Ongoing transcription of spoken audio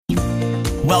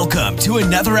Welcome to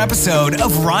another episode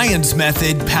of Ryan's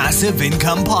Method Passive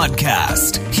Income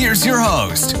Podcast. Here's your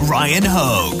host, Ryan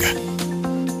Hogue.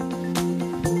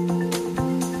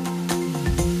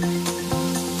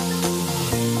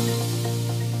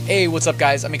 Hey, what's up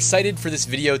guys? I'm excited for this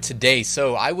video today.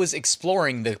 So I was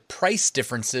exploring the price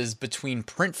differences between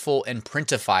Printful and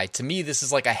Printify. To me, this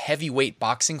is like a heavyweight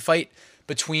boxing fight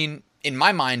between, in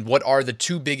my mind, what are the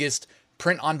two biggest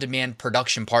print-on-demand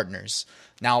production partners.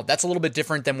 Now, that's a little bit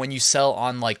different than when you sell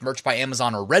on like Merch by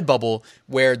Amazon or Redbubble,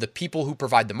 where the people who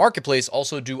provide the marketplace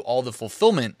also do all the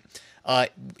fulfillment.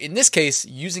 In this case,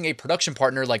 using a production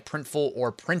partner like Printful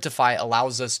or Printify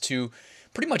allows us to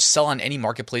pretty much sell on any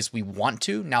marketplace we want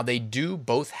to. Now, they do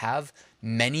both have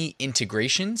many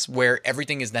integrations where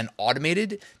everything is then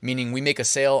automated, meaning we make a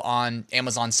sale on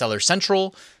Amazon Seller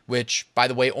Central, which, by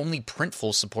the way, only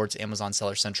Printful supports Amazon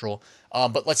Seller Central.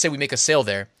 But let's say we make a sale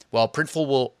there. Well, Printful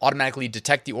will automatically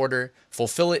detect the order,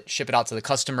 fulfill it, ship it out to the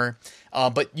customer.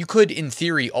 But you could, in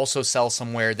theory, also sell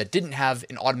somewhere that didn't have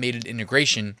an automated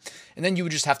integration, and then you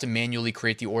would just have to manually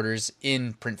create the orders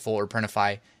in Printful or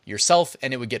Printify yourself,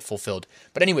 and it would get fulfilled.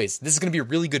 But anyways, this is going to be a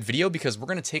really good video because we're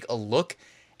going to take a look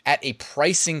at a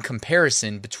pricing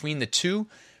comparison between the two,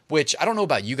 which I don't know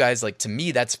about you guys, like to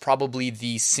me, that's probably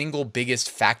the single biggest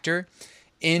factor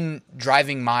in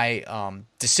driving my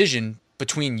decision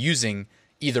between using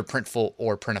either Printful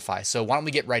or Printify. So why don't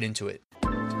we get right into it?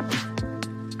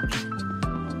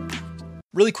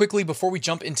 Really quickly, before we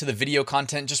jump into the video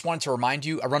content, just wanted to remind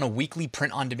you, I run a weekly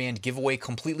print-on-demand giveaway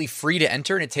completely free to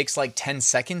enter, and it takes like 10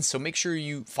 seconds, so make sure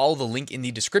you follow the link in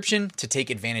the description to take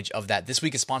advantage of that. This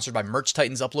week is sponsored by Merch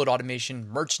Titans Upload Automation,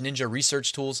 Merch Ninja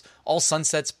Research Tools, All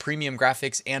Sunsets, Premium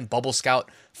Graphics, and Bubble Scout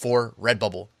for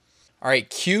Redbubble. All right,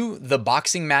 cue the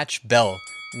boxing match bell.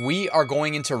 We are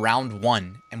going into round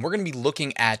one, and we're going to be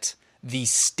looking at the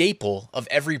staple of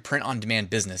every print-on-demand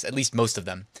business, at least most of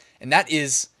them, and that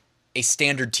is a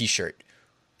standard t-shirt.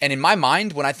 And in my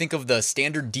mind, when I think of the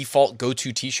standard default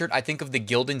go-to t-shirt, I think of the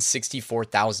Gildan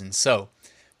 64000. So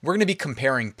we're going to be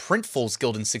comparing Printful's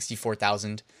Gildan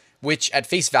 64000, which at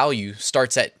face value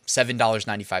starts at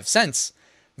 $7.95,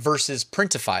 versus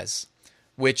Printify's,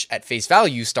 which at face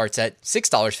value starts at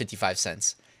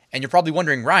 $6.55. And you're probably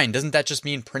wondering, Ryan, doesn't that just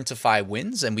mean Printify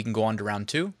wins and we can go on to round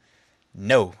two?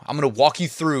 No, I'm going to walk you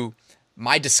through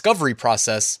my discovery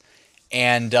process,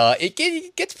 and it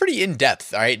gets pretty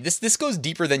in-depth, all right? This goes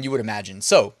deeper than you would imagine.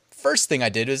 So first thing I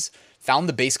did is found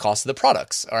the base cost of the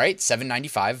products, all right?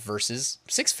 $7.95 versus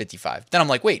 $6.55. Then I'm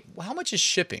like, wait, well, how much is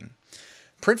shipping?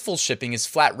 Printful's shipping is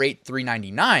flat rate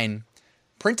 $3.99.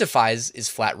 Printify's is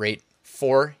flat rate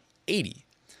 $4.80.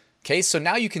 Okay, so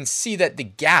now you can see that the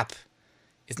gap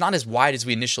is not as wide as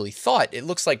we initially thought. It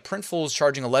looks like Printful is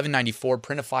charging $11.94,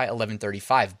 Printify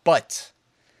 $11.35, but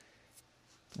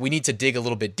we need to dig a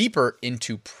little bit deeper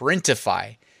into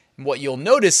Printify. And what you'll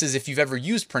notice is if you've ever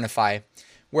used Printify,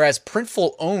 whereas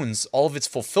Printful owns all of its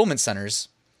fulfillment centers,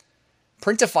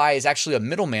 Printify is actually a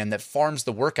middleman that farms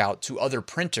the work out to other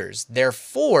printers.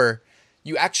 Therefore,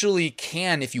 you actually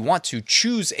can, if you want to,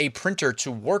 choose a printer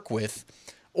to work with,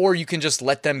 or you can just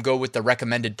let them go with the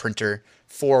recommended printer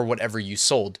for whatever you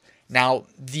sold. Now,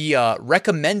 the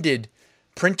recommended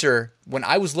printer, when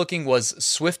I was looking, was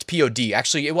Swift POD.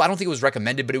 Actually, I don't think it was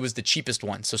recommended, but it was the cheapest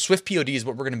one. So Swift POD is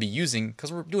what we're going to be using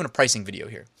because we're doing a pricing video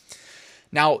here.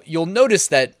 Now, you'll notice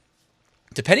that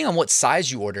depending on what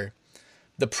size you order,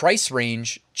 the price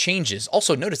range changes.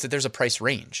 Also, notice that there's a price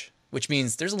range, which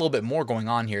means there's a little bit more going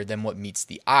on here than what meets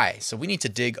the eye. So we need to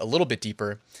dig a little bit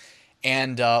deeper.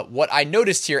 And what I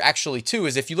noticed here actually too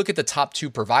is if you look at the top two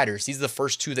providers, these are the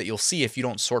first two that you'll see if you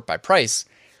don't sort by price,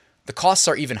 the costs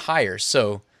are even higher.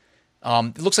 So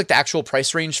it looks like the actual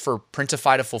price range for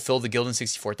Printify to fulfill the Gildan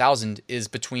 64000 is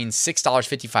between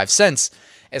 $6.55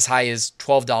 as high as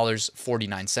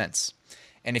 $12.49.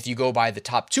 And if you go by the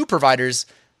top two providers,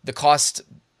 the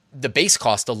base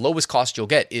cost, the lowest cost you'll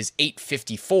get is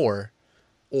 $8.54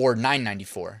 or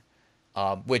 $9.94.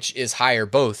 Which is higher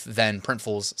both than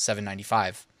Printful's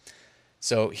 $7.95.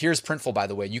 So here's Printful, by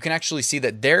the way. You can actually see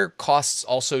that their costs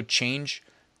also change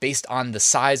based on the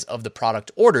size of the product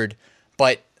ordered,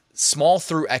 but small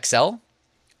through XL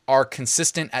are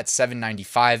consistent at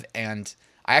 $7.95. And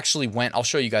I actually I'll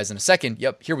show you guys in a second.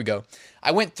 Yep, here we go.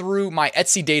 I went through my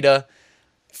Etsy data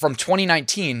from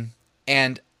 2019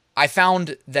 and I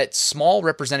found that small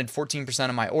represented 14%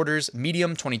 of my orders,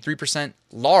 medium 23%,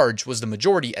 large was the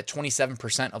majority at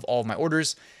 27% of all of my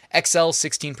orders, XL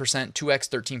 16%, 2X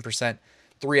 13%,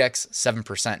 3X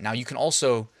 7%. Now you can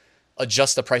also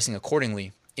adjust the pricing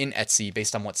accordingly in Etsy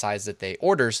based on what size that they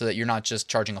order so that you're not just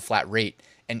charging a flat rate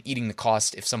and eating the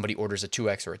cost if somebody orders a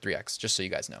 2X or a 3X, just so you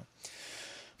guys know.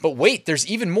 But wait, there's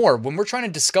even more. When we're trying to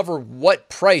discover what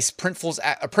price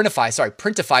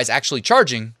Printify is actually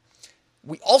charging,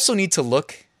 we also need to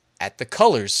look at the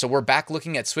colors. So we're back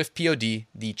looking at Swift POD,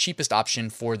 the cheapest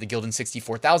option for the Gildan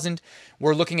 64000.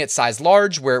 We're looking at size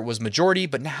large where it was majority,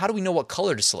 but now how do we know what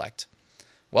color to select?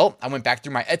 Well, I went back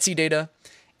through my Etsy data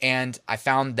and I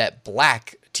found that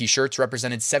black t-shirts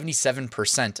represented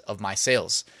 77% of my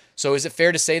sales. So is it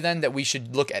fair to say then that we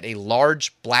should look at a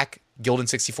large black Gildan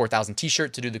 64000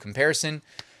 t-shirt to do the comparison?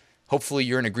 Hopefully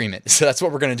you're in agreement. So that's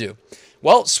what we're going to do.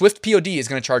 Well, Swift POD is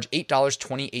going to charge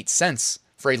 $8.28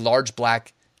 for a large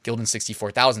black Gildan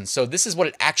 64000. So this is what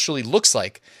it actually looks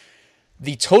like.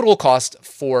 The total cost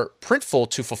for Printful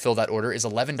to fulfill that order is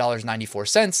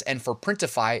 $11.94, and for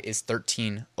Printify is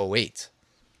 $13.08.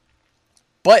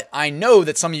 But I know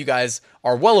that some of you guys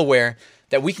are well aware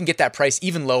that we can get that price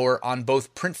even lower on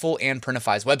both Printful and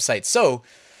Printify's website. So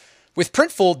with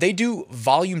Printful, they do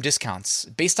volume discounts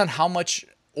based on how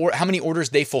many orders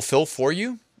they fulfill for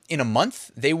you in a month.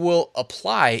 They will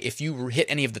apply, if you hit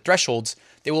any of the thresholds,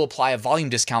 they will apply a volume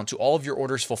discount to all of your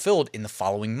orders fulfilled in the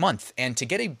following month. And to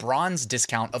get a bronze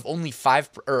discount of only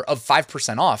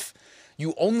 5% off,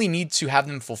 you only need to have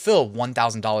them fulfill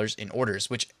 $1,000 in orders,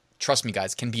 which, trust me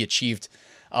guys, can be achieved.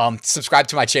 Subscribe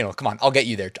to my channel. Come on, I'll get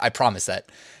you there. I promise that.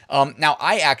 Now,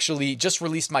 I actually just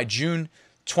released my June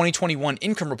 2021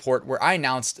 income report where I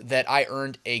announced that I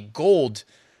earned a gold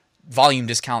volume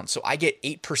discount. So I get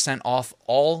 8% off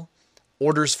all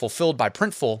orders fulfilled by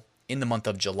Printful in the month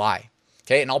of July.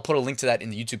 Okay, and I'll put a link to that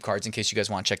in the YouTube cards in case you guys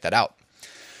want to check that out.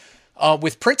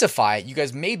 With Printify, you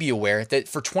guys may be aware that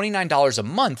for $29 a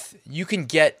month, you can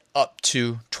get up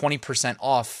to 20%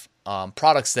 off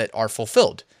products that are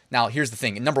fulfilled. Now, here's the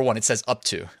thing. Number one, it says up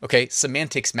to. Okay,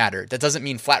 semantics matter. That doesn't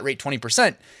mean flat rate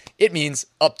 20%. It means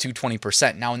up to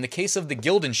 20%. Now, in the case of the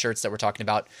Gildan shirts that we're talking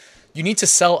about, you need to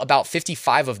sell about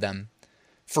 55 of them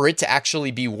for it to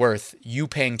actually be worth you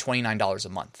paying $29 a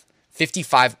month.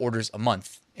 55 orders a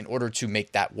month in order to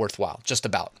make that worthwhile, just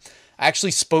about. I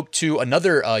actually spoke to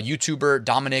another YouTuber,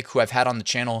 Dominic, who I've had on the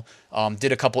channel,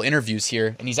 did a couple interviews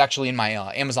here, and he's actually in my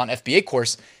Amazon FBA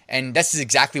course, and this is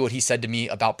exactly what he said to me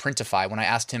about Printify when I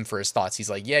asked him for his thoughts. He's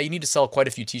like, yeah, you need to sell quite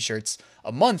a few t-shirts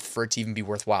a month for it to even be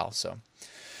worthwhile. So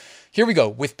here we go.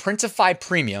 With Printify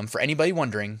Premium, for anybody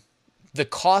wondering, the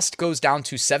cost goes down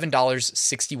to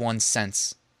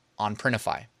 $7.61 on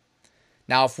Printify.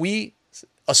 Now, if we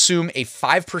assume a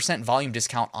 5% volume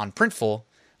discount on Printful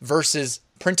versus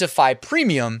Printify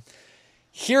Premium,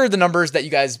 here are the numbers that you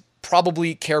guys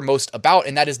probably care most about,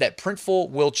 and that is that Printful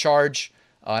will charge,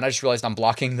 and I just realized I'm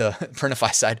blocking the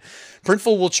Printify side,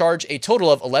 Printful will charge a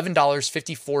total of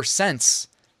 $11.54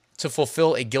 to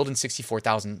fulfill a Gildan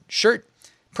 64000 shirt.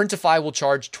 Printify will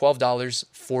charge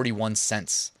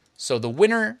 $12.41. So the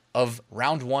winner of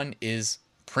round one is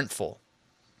Printful.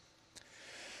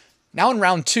 Now in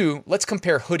round two, let's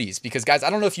compare hoodies, because guys, I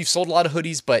don't know if you've sold a lot of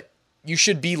hoodies, but you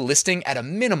should be listing at a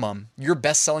minimum your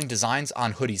best-selling designs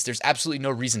on hoodies. There's absolutely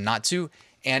no reason not to.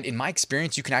 And in my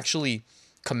experience, you can actually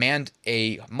command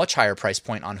a much higher price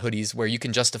point on hoodies where you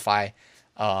can justify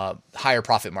higher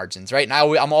profit margins, right? And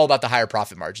I'm all about the higher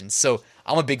profit margins. So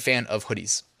I'm a big fan of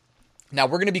hoodies. Now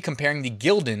we're going to be comparing the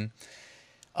Gildan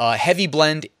Heavy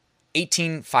Blend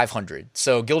 18500.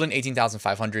 So Gildan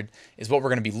 18500 is what we're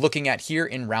going to be looking at here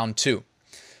in round two.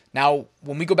 Now,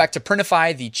 when we go back to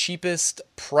Printify, the cheapest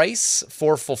price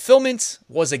for fulfillment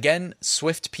was again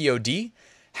Swift POD.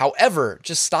 However,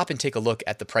 just stop and take a look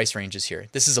at the price ranges here.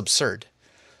 This is absurd.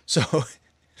 So,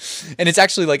 and it's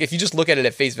actually like, if you just look at it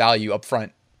at face value up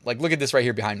front, like look at this right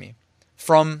here behind me,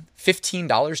 from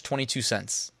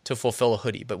 $15.22 to fulfill a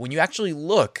hoodie. But when you actually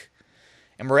look,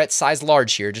 and we're at size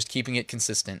large here, just keeping it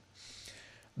consistent,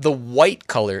 the white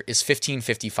color is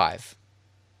 $15.55.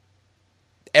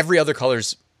 Every other color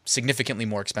is significantly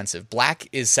more expensive. Black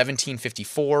is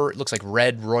 $17.54. It looks like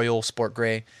red, royal, sport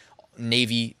gray,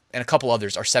 navy, and a couple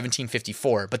others are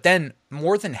 $17.54. But then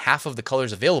more than half of the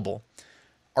colors available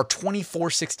are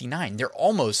 $24.69. They're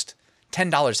almost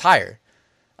 $10 higher.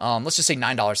 Let's just say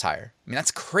 $9 higher. I mean,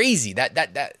 that's crazy.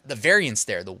 That the variance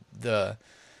there, the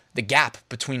gap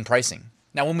between pricing.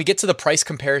 Now, when we get to the price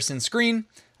comparison screen,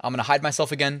 I'm going to hide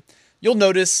myself again. You'll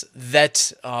notice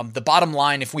that the bottom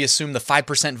line, if we assume the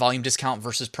 5% volume discount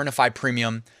versus Printify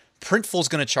Premium, Printful is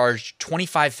going to charge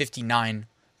 $25.59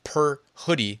 per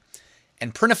hoodie,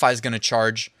 and Printify is going to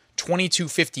charge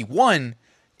 $22.51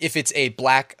 if it's a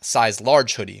black size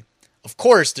large hoodie. Of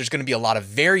course, there's going to be a lot of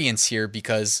variance here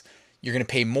because you're going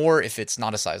to pay more if it's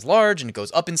not a size large and it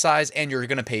goes up in size, and you're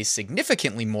going to pay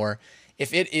significantly more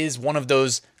if it is one of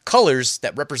those colors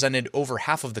that represented over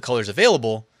half of the colors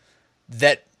available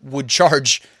that would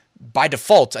charge by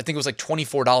default, I think it was like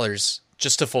 $24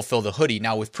 just to fulfill the hoodie.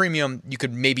 Now with premium, you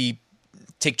could maybe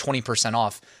take 20%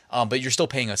 off, but you're still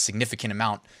paying a significant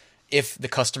amount if the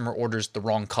customer orders the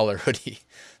wrong color hoodie.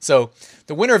 So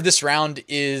the winner of this round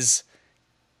is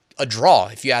a draw,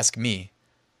 if you ask me,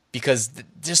 because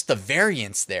just the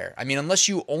variance there. I mean, unless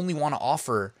you only want to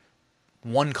offer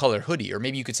one color hoodie, or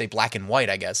maybe you could say black and white,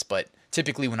 I guess, but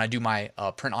typically when I do my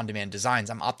print-on-demand designs,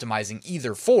 I'm optimizing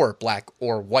either for black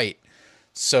or white.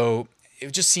 So it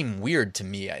would just seem weird to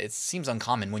me. It seems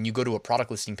uncommon when you go to a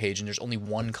product listing page and there's only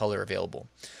one color available.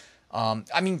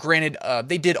 I mean, granted,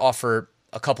 they did offer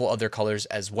a couple other colors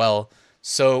as well.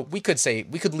 So we could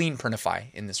lean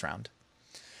Printify in this round.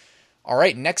 All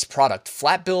right, next product,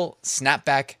 Flat Bill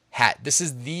Snapback Hat. This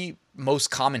is the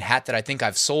most common hat that I think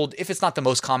I've sold. If it's not the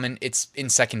most common, it's in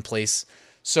second place.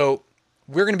 So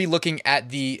we're going to be looking at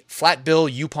the Flat Bill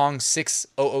Yupong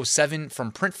 6007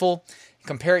 from Printful.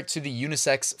 Compare it to the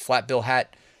unisex flat bill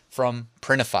hat from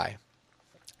Printify.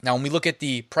 Now, when we look at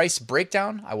the price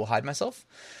breakdown, I will hide myself.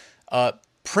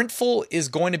 Printful is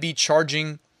going to be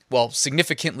charging, well,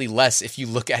 significantly less if you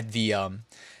look at the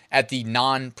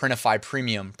non-Printify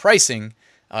premium pricing.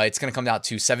 It's going to come out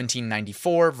to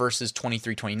 $17.94 versus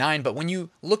 $23.29. But when you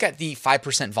look at the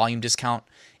 5% volume discount,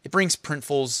 it brings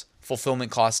Printful's fulfillment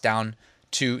costs down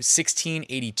to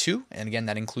 $16.82, and again,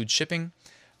 that includes shipping,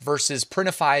 versus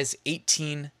Printify's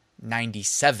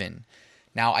 $18.97.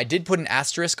 Now, I did put an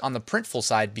asterisk on the Printful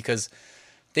side because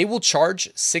they will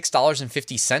charge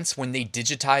 $6.50 when they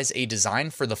digitize a design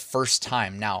for the first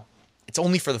time. Now, it's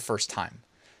only for the first time.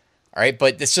 All right,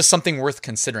 but it's just something worth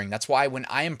considering. That's why when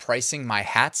I am pricing my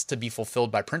hats to be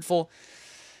fulfilled by Printful,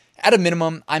 at a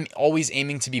minimum, I'm always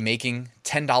aiming to be making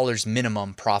 $10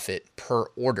 minimum profit per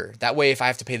order. That way, if I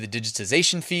have to pay the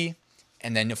digitization fee,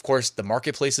 and then, of course, the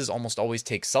marketplaces almost always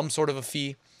take some sort of a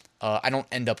fee, I don't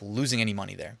end up losing any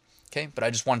money there. Okay, but I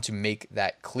just wanted to make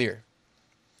that clear.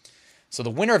 So the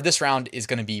winner of this round is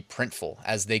going to be Printful,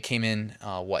 as they came in,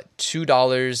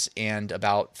 $2 and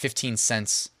about 15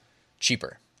 cents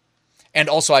cheaper. And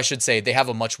also, I should say, they have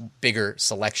a much bigger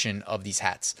selection of these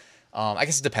hats. I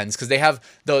guess it depends, because they have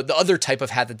the other type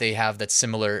of hat that they have that's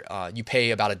similar. You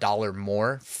pay about $1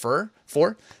 more for,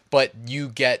 but you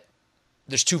get,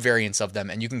 there's 2 variants of them,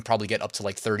 and you can probably get up to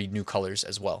like 30 new colors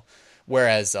as well.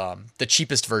 Whereas the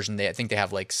cheapest version, I think they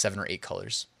have like 7 or 8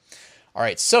 colors. All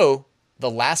right, so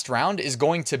the last round is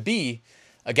going to be,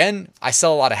 again, I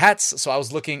sell a lot of hats, so I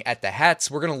was looking at the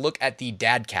hats. We're going to look at the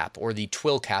dad cap, or the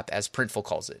twill cap, as Printful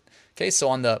calls it. Okay, so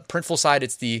on the Printful side,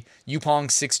 it's the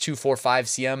Yupong 6245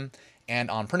 CM,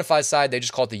 and on Printify's side, they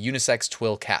just call it the unisex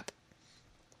twill cap.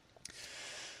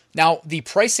 Now, the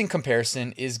pricing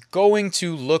comparison is going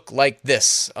to look like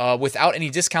this. Without any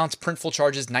discounts, Printful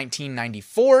charges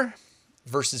 $19.94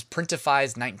 versus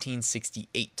Printify's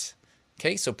 $19.68.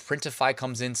 Okay, so Printify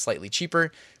comes in slightly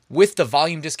cheaper. With the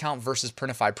volume discount versus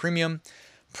Printify Premium,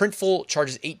 Printful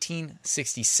charges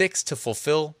 $18.66 to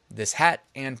fulfill this hat,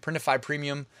 and Printify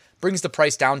Premium brings the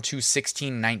price down to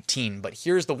 $16.19. But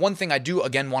here's the one thing I do,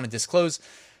 again, want to disclose.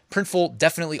 Printful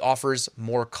definitely offers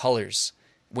more colors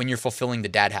when you're fulfilling the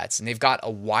dad hats. And they've got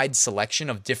a wide selection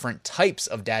of different types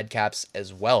of dad caps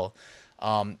as well.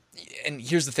 And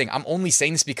here's the thing. I'm only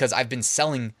saying this because I've been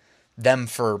selling them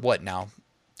for what now?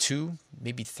 2,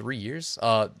 maybe 3 years?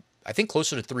 I think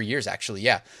closer to 3 years, actually.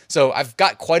 Yeah. So I've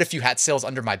got quite a few hat sales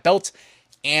under my belt,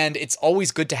 and it's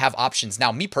always good to have options.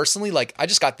 Now, me personally, like, I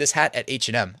just got this hat at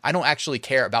H&M. I don't actually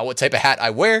care about what type of hat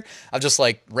I wear. I'm just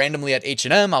like randomly at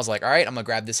H&M. I was like, all right, I'm going to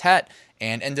grab this hat,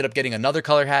 and ended up getting another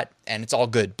color hat, and it's all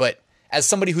good. But as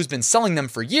somebody who's been selling them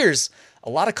for years, a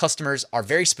lot of customers are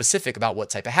very specific about what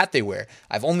type of hat they wear.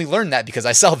 I've only learned that because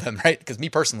I sell them, right? Because me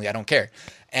personally, I don't care.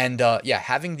 And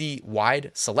having the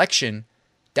wide selection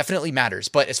definitely matters.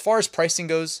 But as far as pricing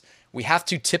goes, we have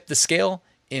to tip the scale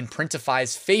in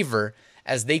Printify's favor,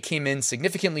 as they came in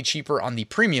significantly cheaper on the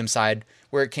premium side,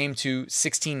 where it came to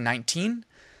 $16.19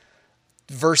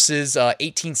 versus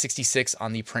 $18.66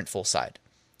 on the Printful side.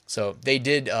 So they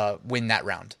did win that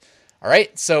round. All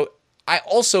right. So I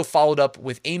also followed up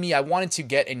with Amy. I wanted to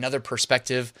get another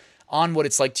perspective on what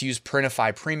it's like to use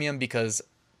Printify Premium, because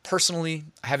personally,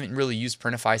 I haven't really used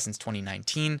Printify since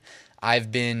 2019.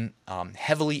 I've been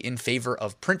heavily in favor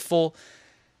of Printful.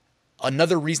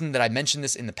 Another reason that I mentioned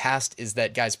this in the past is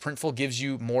that, guys, Printful gives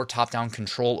you more top-down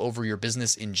control over your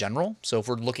business in general. So if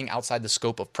we're looking outside the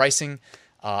scope of pricing,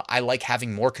 I like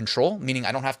having more control, meaning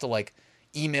I don't have to like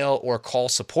email or call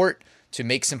support to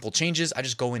make simple changes. I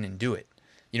just go in and do it.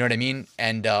 You know what I mean?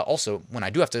 And also, when I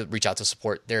do have to reach out to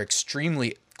support, they're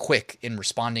extremely quick in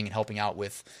responding and helping out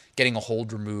with getting a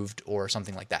hold removed or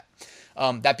something like that.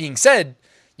 That being said,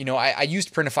 I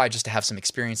used Printify just to have some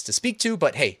experience to speak to,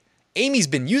 but hey, Amy's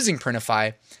been using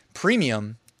Printify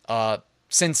Premium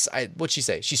since what'd she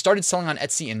say? She started selling on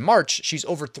Etsy in March. She's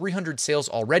over 300 sales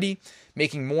already,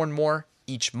 making more and more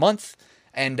each month.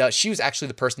 And she was actually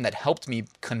the person that helped me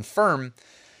confirm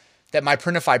that my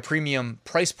Printify Premium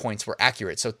price points were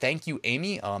accurate. So thank you,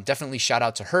 Amy. Definitely shout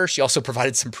out to her. She also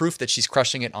provided some proof that she's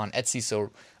crushing it on Etsy.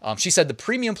 So she said the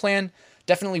premium plan,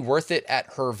 definitely worth it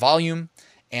at her volume.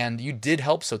 And you did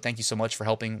help. So thank you so much for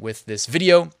helping with this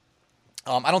video.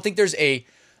 I don't think there's a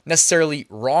necessarily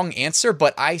wrong answer,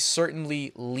 but I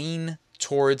certainly lean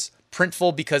towards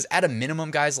Printful because at a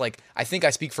minimum, guys, like I think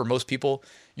I speak for most people,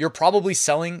 you're probably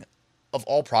selling of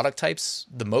all product types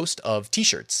the most of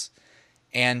t-shirts,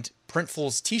 and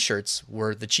Printful's t-shirts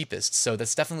were the cheapest. So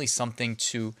that's definitely something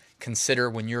to consider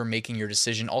when you're making your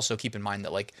decision. Also keep in mind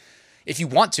that like, if you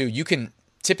want to, you can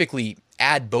typically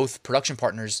add both production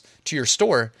partners to your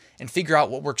store and figure out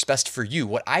what works best for you.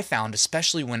 What I found,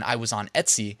 especially when I was on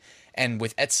Etsy, and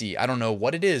with Etsy, I don't know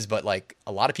what it is, but like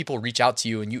a lot of people reach out to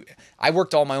you, and I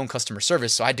worked all my own customer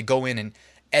service. So I had to go in and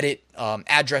edit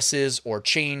addresses or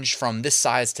change from this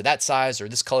size to that size or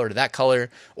this color to that color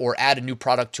or add a new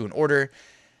product to an order.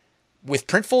 With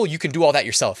Printful, you can do all that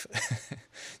yourself.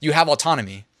 You have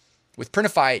autonomy. With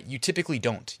Printify, you typically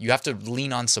don't. You have to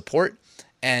lean on support,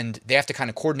 and they have to kind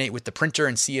of coordinate with the printer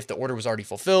and see if the order was already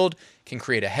fulfilled. Can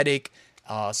create a headache.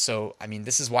 So, I mean,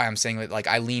 this is why I'm saying that like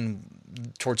I lean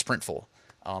towards Printful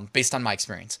based on my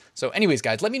experience. So anyways,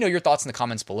 guys, let me know your thoughts in the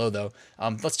comments below, though.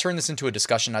 Let's turn this into a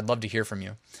discussion. I'd love to hear from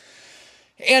you.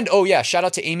 And oh yeah, shout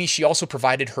out to Amy. She also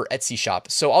provided her Etsy shop.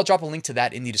 So I'll drop a link to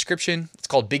that in the description. It's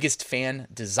called Biggest Fan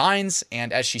Designs.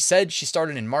 And as she said, she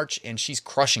started in March and she's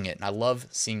crushing it. And I love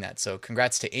seeing that. So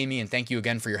congrats to Amy and thank you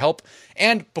again for your help.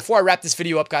 And before I wrap this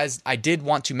video up, guys, I did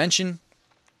want to mention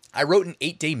I wrote an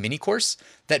 8-day mini course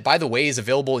that, by the way, is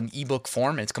available in ebook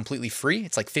form and it's completely free.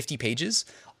 It's like 50 pages,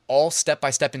 all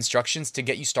step-by-step instructions to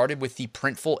get you started with the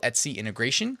Printful Etsy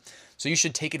integration. So you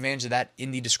should take advantage of that in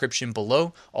the description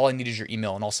below. All I need is your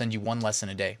email and I'll send you one lesson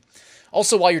a day.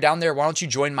 Also, while you're down there, why don't you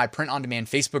join my Print On Demand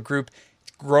Facebook group?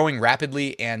 It's growing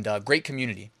rapidly and a great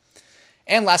community.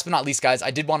 And last but not least, guys,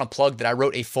 I did want to plug that I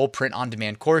wrote a full Print On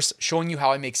Demand course showing you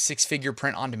how I make 6-figure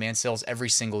Print On Demand sales every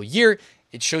single year.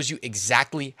 It shows you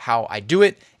exactly how I do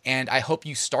it, and I hope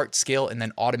you start, scale, and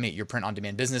then automate your Print On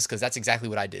Demand business because that's exactly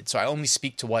what I did. So I only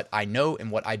speak to what I know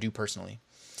and what I do personally.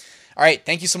 All right,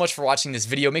 thank you so much for watching this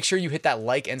video. Make sure you hit that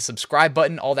like and subscribe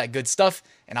button, all that good stuff,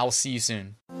 and I will see you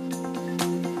soon.